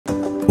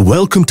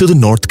Welcome to the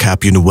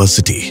NorthCap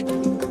University,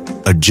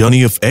 a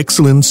journey of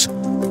excellence,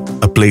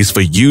 a place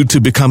for you to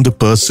become the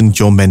person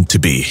you're meant to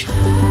be.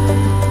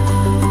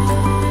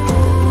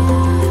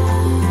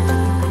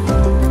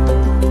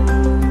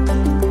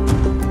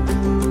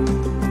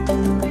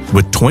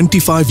 With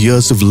 25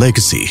 years of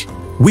legacy,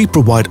 we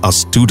provide our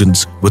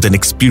students with an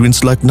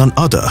experience like none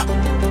other,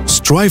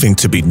 striving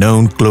to be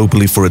known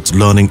globally for its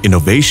learning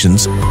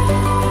innovations,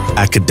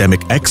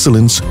 academic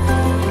excellence,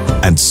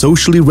 and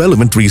socially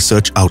relevant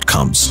research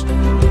outcomes.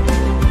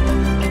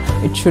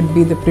 It should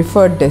be the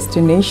preferred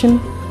destination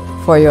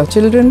for your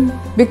children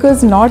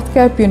because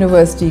NorthCap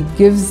University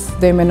gives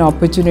them an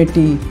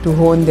opportunity to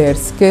hone their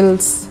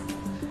skills,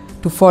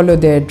 to follow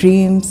their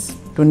dreams,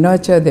 to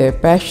nurture their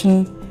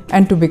passion,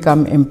 and to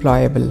become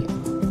employable.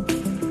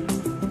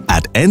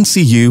 At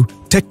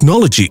NCU,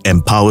 technology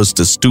empowers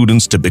the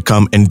students to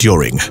become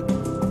enduring.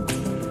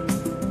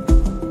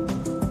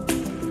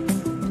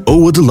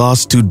 Over the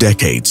last 2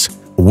 decades,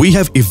 we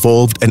have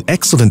evolved an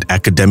excellent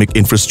academic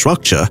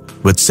infrastructure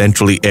with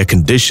centrally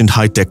air-conditioned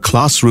high-tech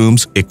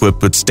classrooms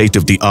equipped with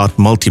state-of-the-art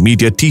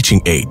multimedia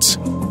teaching aids.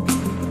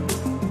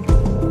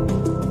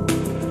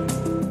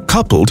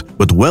 Coupled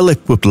with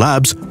well-equipped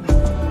labs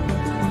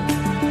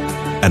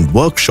and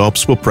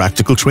workshops for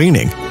practical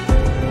training,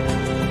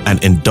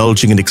 and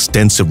indulging in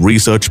extensive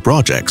research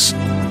projects.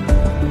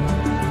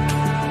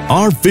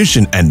 Our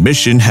vision and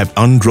mission have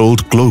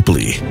unrolled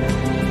globally.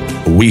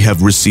 We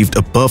have received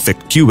a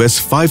perfect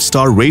QS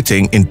 5-star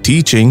rating in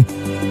teaching,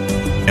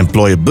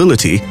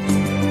 employability,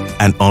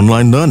 and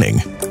online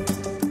learning.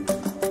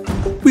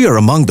 We are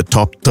among the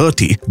top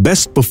 30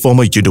 best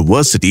performer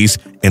universities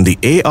in the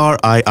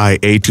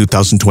ARIIA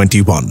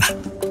 2021.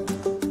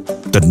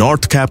 The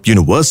NorthCap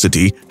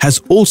University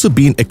has also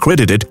been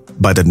accredited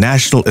by the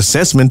National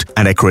Assessment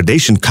and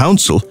Accreditation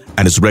Council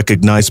and is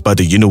recognized by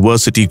the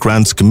University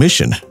Grants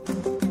Commission.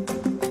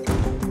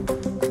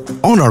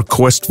 On our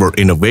quest for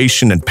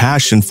innovation and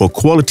passion for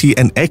quality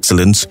and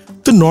excellence,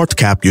 the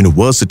NorthCap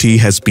University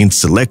has been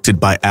selected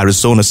by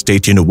Arizona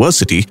State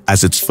University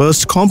as its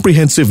first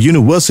comprehensive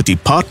university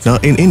partner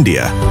in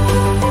India.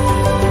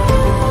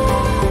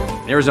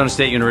 Arizona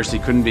State University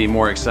couldn't be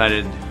more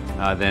excited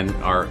than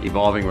our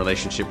evolving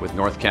relationship with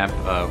NorthCap.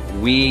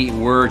 We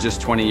were just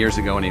 20 years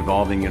ago an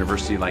evolving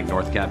university like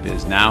NorthCap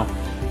is now.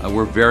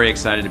 We're very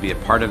excited to be a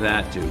part of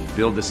that, to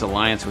build this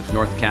alliance with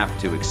NorthCap,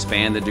 to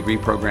expand the degree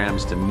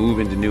programs, to move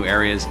into new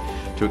areas,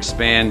 to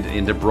expand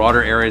into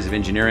broader areas of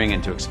engineering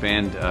and to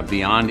expand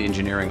beyond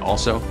engineering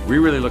also. We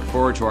really look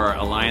forward to our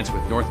alliance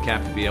with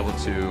NorthCap to be able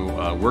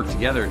to work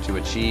together to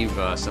achieve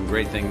some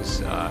great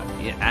things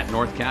at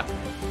NorthCap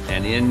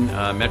and in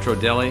Metro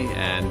Delhi,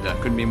 and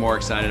couldn't be more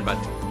excited about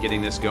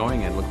getting this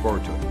going and look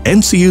forward to it.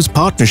 NCU's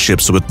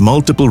partnerships with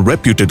multiple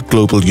reputed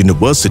global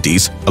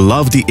universities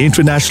allow the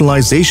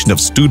internationalization of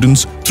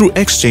students through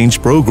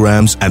exchange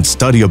programs and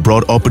study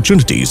abroad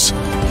opportunities.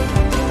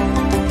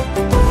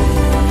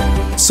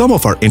 Some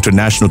of our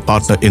international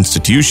partner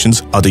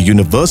institutions are the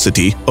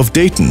University of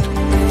Dayton,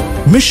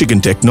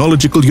 Michigan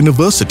Technological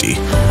University,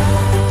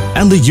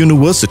 and the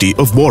University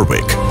of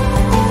Warwick.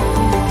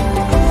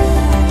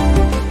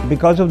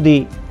 Because of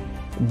the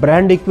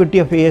brand equity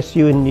of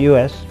ASU in the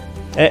US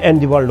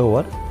and the world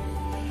over,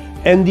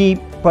 and the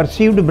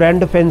perceived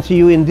brand of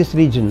NCU in this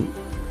region,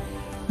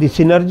 the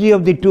synergy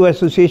of the two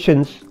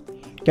associations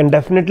can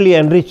definitely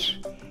enrich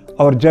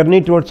our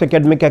journey towards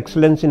academic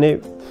excellence in a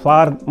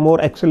far more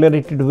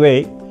accelerated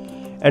way,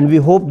 and we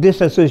hope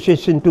this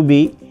association to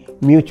be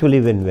mutually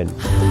win-win.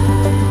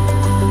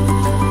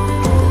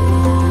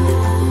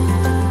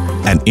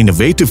 An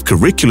innovative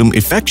curriculum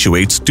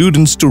effectuates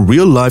students to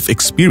real-life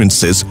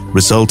experiences,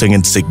 resulting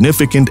in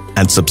significant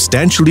and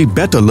substantially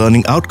better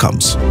learning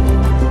outcomes.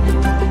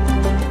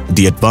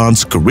 The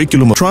advanced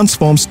curriculum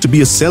transforms to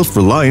be a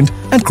self-reliant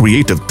and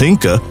creative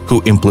thinker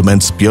who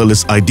implements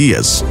peerless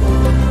ideas.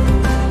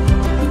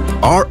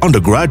 Our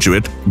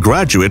undergraduate,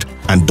 graduate,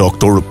 and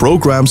doctoral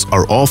programs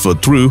are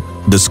offered through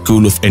the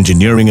School of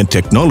Engineering and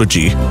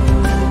Technology,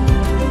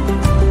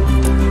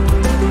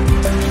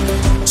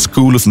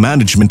 School of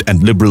Management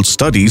and Liberal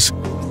Studies,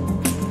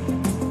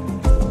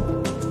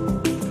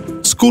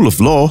 School of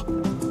Law,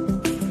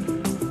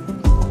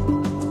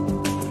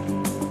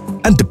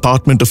 and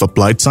Department of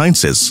Applied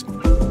Sciences.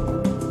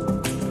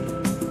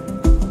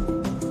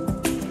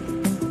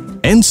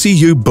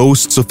 NCU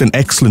boasts of an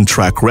excellent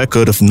track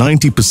record of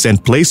 90%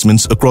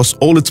 placements across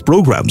all its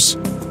programs.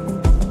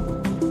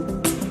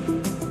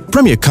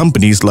 Premier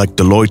companies like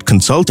Deloitte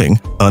Consulting,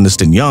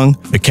 Ernst & Young,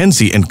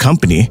 McKinsey &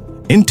 Company,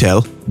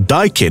 Intel,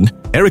 Daikin,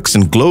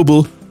 Ericsson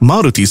Global,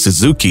 Maruti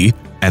Suzuki,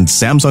 and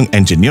Samsung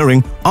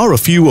Engineering are a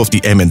few of the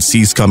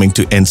MNCs coming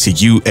to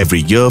NCU every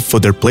year for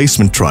their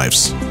placement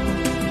drives.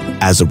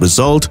 As a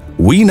result,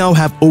 we now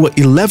have over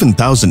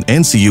 11,000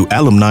 NCU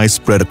alumni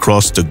spread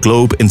across the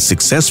globe in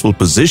successful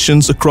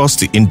positions across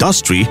the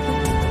industry,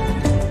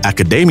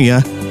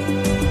 academia,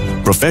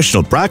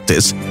 professional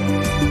practice,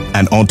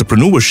 and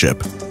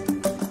entrepreneurship.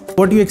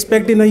 What you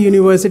expect in a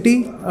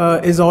university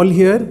is all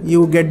here.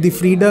 You get the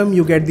freedom,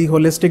 you get the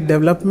holistic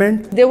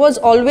development. There was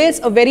always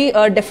a very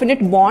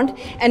definite bond,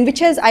 and which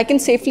has, I can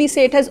safely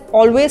say, it has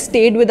always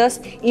stayed with us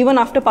even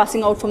after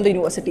passing out from the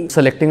university.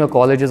 Selecting a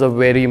college is a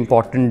very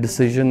important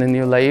decision in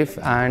your life,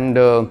 and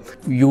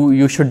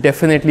you should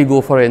definitely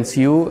go for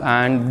NCU,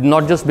 and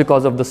not just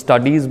because of the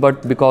studies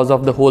but because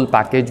of the whole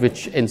package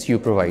which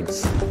NCU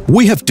provides.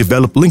 We have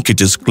developed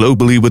linkages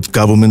globally with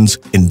governments,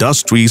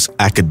 industries,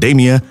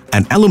 academia,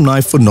 and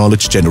alumni for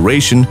knowledge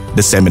generation,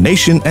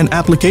 dissemination, and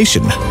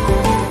application.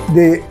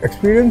 The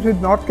experience with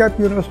NorthCap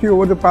University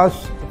over the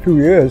past few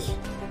years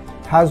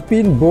has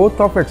been both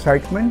of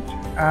excitement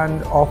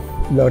and of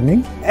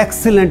learning.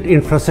 Excellent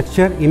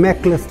infrastructure,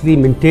 immaculately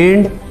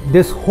maintained.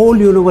 This whole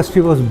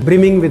university was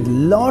brimming with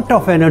lot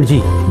of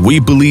energy. We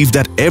believe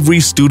that every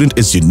student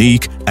is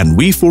unique, and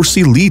we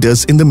foresee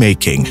leaders in the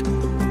making.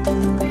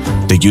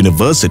 The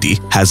university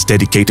has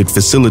dedicated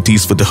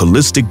facilities for the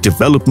holistic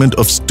development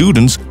of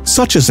students,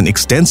 such as an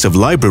extensive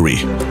library,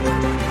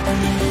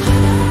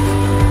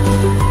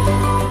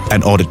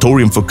 an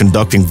auditorium for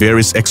conducting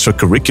various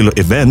extracurricular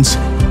events,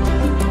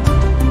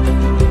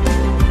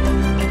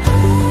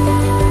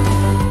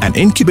 an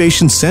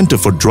incubation center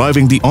for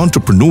driving the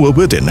entrepreneur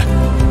within,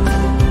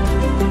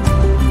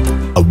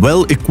 a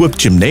well-equipped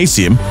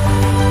gymnasium,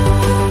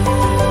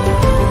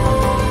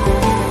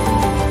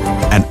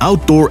 and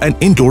outdoor and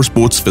indoor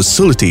sports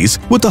facilities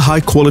with a high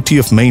quality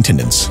of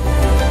maintenance.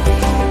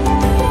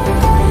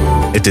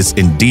 It is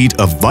indeed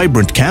a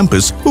vibrant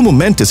campus for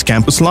momentous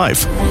campus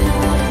life.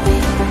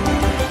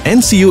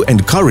 NCU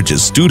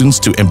encourages students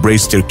to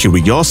embrace their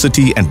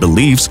curiosity and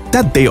beliefs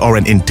that they are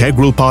an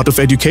integral part of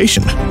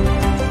education.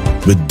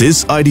 With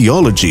this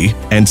ideology,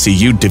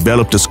 NCU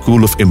developed a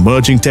school of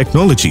emerging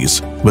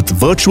technologies with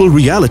virtual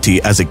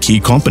reality as a key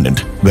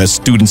component, where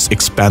students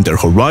expand their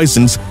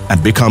horizons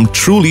and become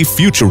truly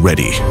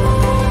future-ready.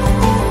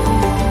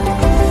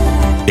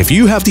 If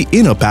you have the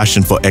inner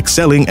passion for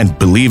excelling and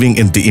believing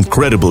in the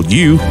incredible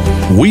you,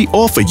 we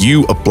offer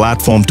you a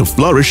platform to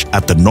flourish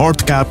at the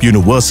NorthCap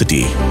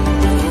University.